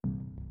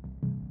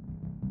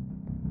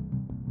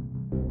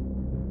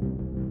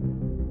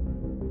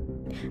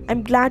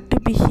I'm glad to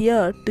be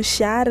here to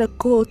share a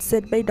quote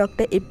said by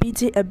Dr.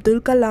 APJ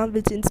Abdul Kalam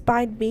which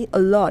inspired me a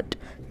lot.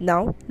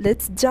 Now,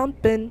 let's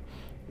jump in.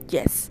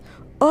 Yes,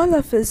 all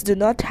of us do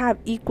not have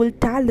equal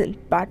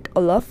talent, but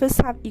all of us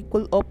have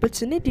equal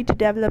opportunity to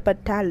develop our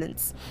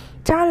talents.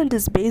 Talent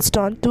is based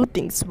on two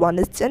things, one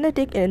is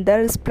genetic and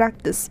there is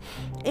practice.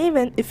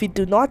 Even if we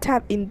do not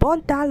have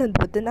inborn talent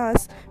within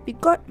us, we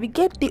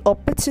get the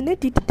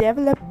opportunity to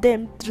develop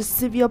them through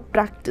severe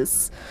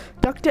practice.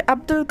 Dr.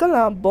 Abdul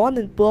Kalam, born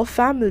in poor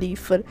family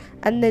for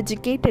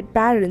uneducated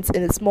parents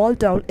in a small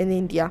town in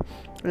India,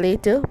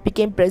 later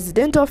became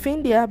President of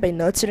India by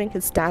nurturing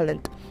his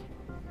talent.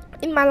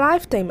 In my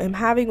lifetime, I'm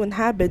having one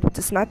habit which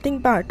is nothing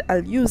but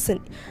I'll use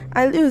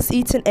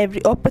each and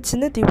every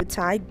opportunity which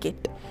I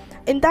get.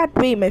 In that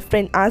way, my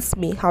friend asked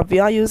me how we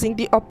are using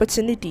the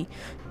opportunity.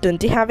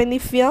 Don't you have any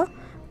fear?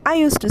 I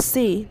used to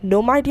say,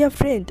 no, my dear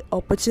friend,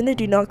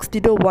 opportunity knocks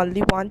the door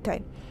only one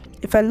time.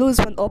 If I lose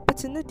one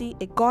opportunity,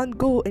 I can't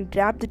go and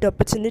grab that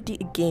opportunity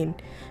again.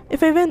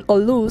 If I win or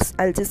lose,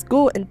 I'll just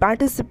go and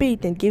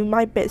participate and give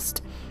my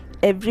best.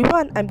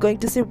 Everyone, I'm going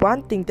to say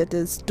one thing, that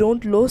is,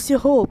 don't lose your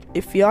hope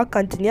if you are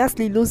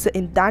continuously loser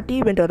in that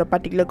event or a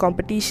particular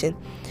competition.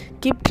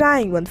 Keep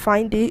trying, one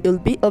fine day you'll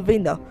be a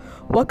winner.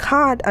 Work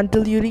hard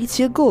until you reach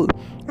your goal.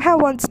 I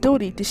have one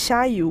story to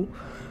share you.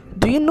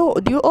 Do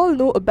you all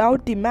know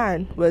about the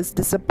man who was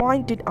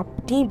disappointed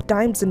up 10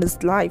 times in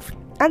his life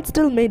and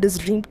still made his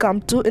dream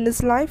come true in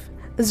his life?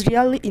 It's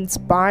really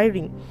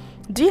inspiring.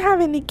 Do you have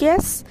any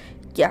guess?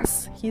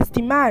 Yes, he's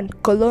the man,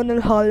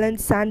 Colonel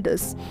Holland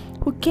Sanders,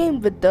 who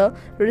came with the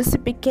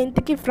recipe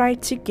Kentucky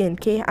Fried Chicken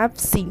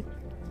 (KFC).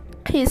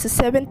 He is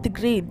a 7th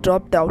grade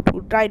dropout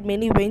who tried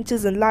many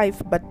ventures in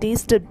life but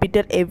tasted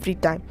bitter every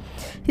time.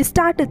 He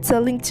started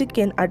selling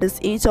chicken at his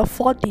age of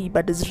 40,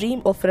 but his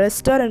dream of a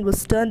restaurant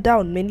was turned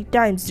down many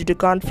times due to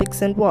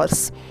conflicts and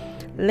wars.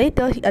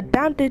 Later, he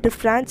attempted to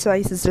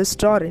franchise his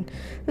restaurant.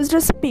 His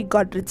recipe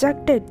got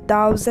rejected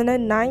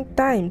 1009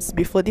 times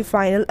before the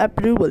final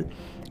approval.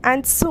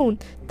 And soon,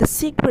 the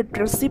secret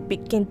recipe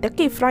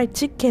Kentucky Fried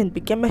Chicken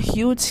became a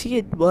huge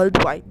hit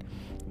worldwide.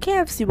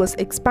 KFC was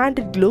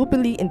expanded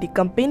globally and the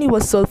company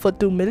was sold for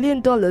 $2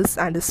 million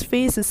and his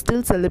face is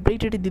still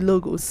celebrated in the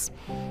logos.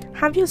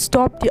 Have you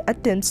stopped your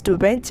attempts to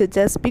venture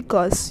just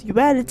because you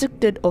were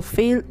rejected or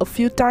failed a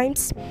few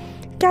times?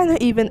 Can you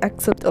even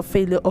accept a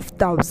failure of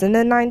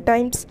 1009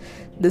 times?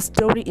 This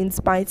story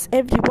inspires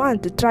everyone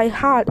to try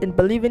hard and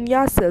believe in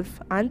yourself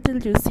until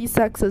you see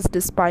success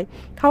despite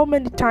how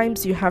many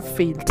times you have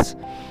failed.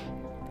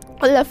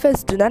 All of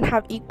us do not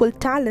have equal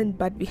talent,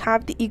 but we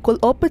have the equal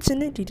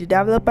opportunity to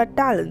develop our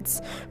talents.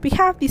 We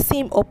have the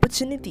same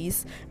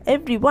opportunities.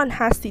 Everyone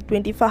has the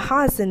 24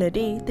 hours in a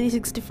day,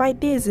 365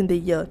 days in the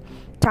year.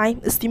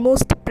 Time is the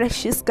most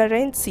precious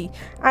currency,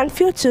 and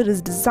future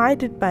is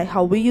decided by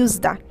how we use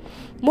that.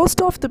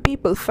 Most of the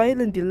people fail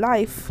in their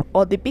life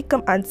or they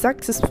become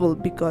unsuccessful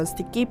because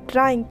they keep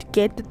trying to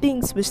get the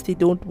things which they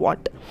don't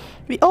want.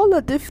 We all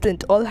are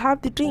different, all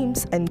have the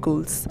dreams and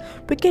goals.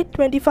 We get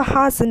 24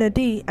 hours in a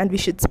day and we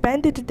should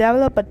spend it to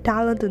develop our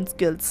talent and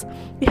skills.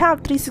 We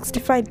have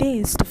 365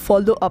 days to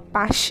follow our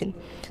passion.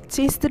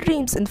 Chase the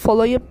dreams and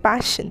follow your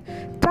passion.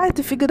 Try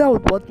to figure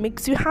out what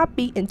makes you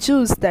happy and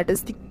choose that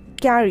as the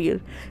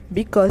career,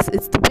 because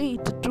it's the way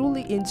to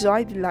truly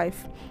enjoy the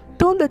life.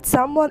 Don't let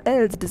someone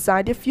else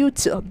decide your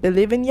future.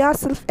 Believe in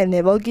yourself and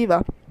never give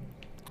up.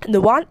 No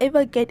one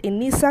ever get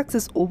any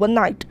success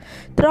overnight.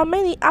 There are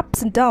many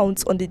ups and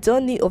downs on the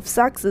journey of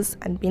success,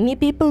 and many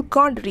people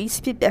can't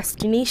reach the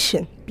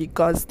destination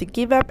because they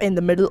give up in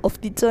the middle of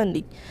the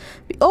journey.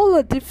 We all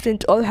are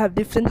different, all have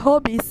different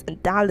hobbies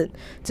and talent.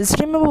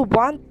 Just remember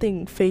one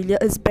thing, failure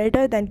is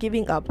better than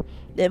giving up.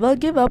 Never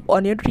give up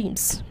on your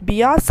dreams. Be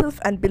yourself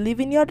and believe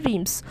in your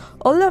dreams.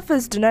 All of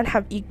us do not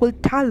have equal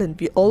talent.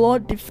 We all are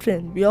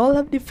different. We all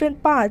have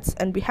different paths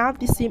and we have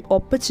the same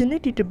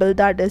opportunity to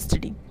build our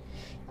destiny.